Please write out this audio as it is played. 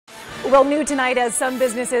Well, new tonight, as some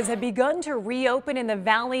businesses have begun to reopen in the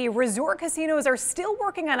Valley, resort casinos are still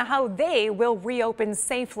working on how they will reopen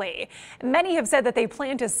safely. Many have said that they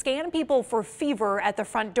plan to scan people for fever at the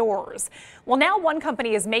front doors. Well, now one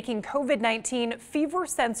company is making COVID-19 fever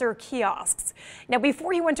sensor kiosks. Now,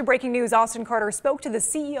 before he went to breaking news, Austin Carter spoke to the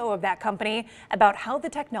CEO of that company about how the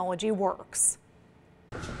technology works.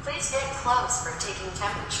 Please get close for taking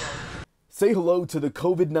temperature. Say hello to the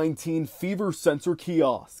COVID-19 fever sensor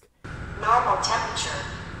kiosk. Normal temperature.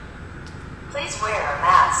 Please wear a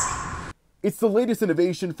mask. It's the latest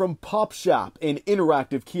innovation from PopShop, an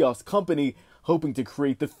interactive kiosk company hoping to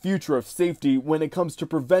create the future of safety when it comes to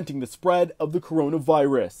preventing the spread of the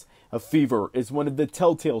coronavirus. A fever is one of the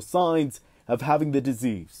telltale signs of having the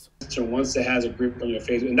disease. So once it has a grip on your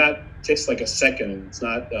face, and that takes like a second, it's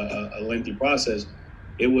not a lengthy process,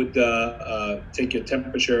 it would take your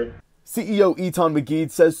temperature. CEO Etan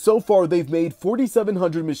McGee says so far they've made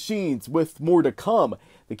 4,700 machines with more to come.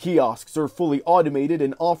 The kiosks are fully automated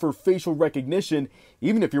and offer facial recognition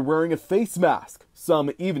even if you're wearing a face mask.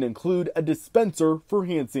 Some even include a dispenser for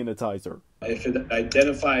hand sanitizer. If it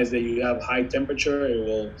identifies that you have high temperature, it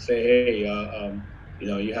will say, hey,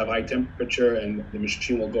 you have high temperature, and the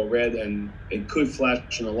machine will go red and it could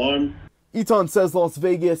flash an alarm. Etan says Las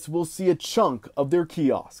Vegas will see a chunk of their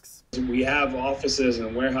kiosks. We have offices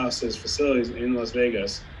and warehouses, facilities in Las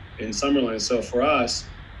Vegas, in Summerlin. So for us,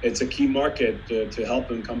 it's a key market to help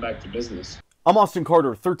them come back to business. I'm Austin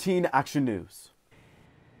Carter, 13 Action News.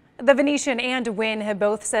 The Venetian and Wynn have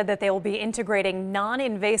both said that they will be integrating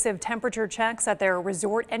non-invasive temperature checks at their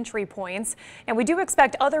resort entry points. And we do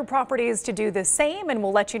expect other properties to do the same, and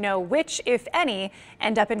we'll let you know which, if any,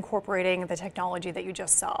 end up incorporating the technology that you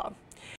just saw.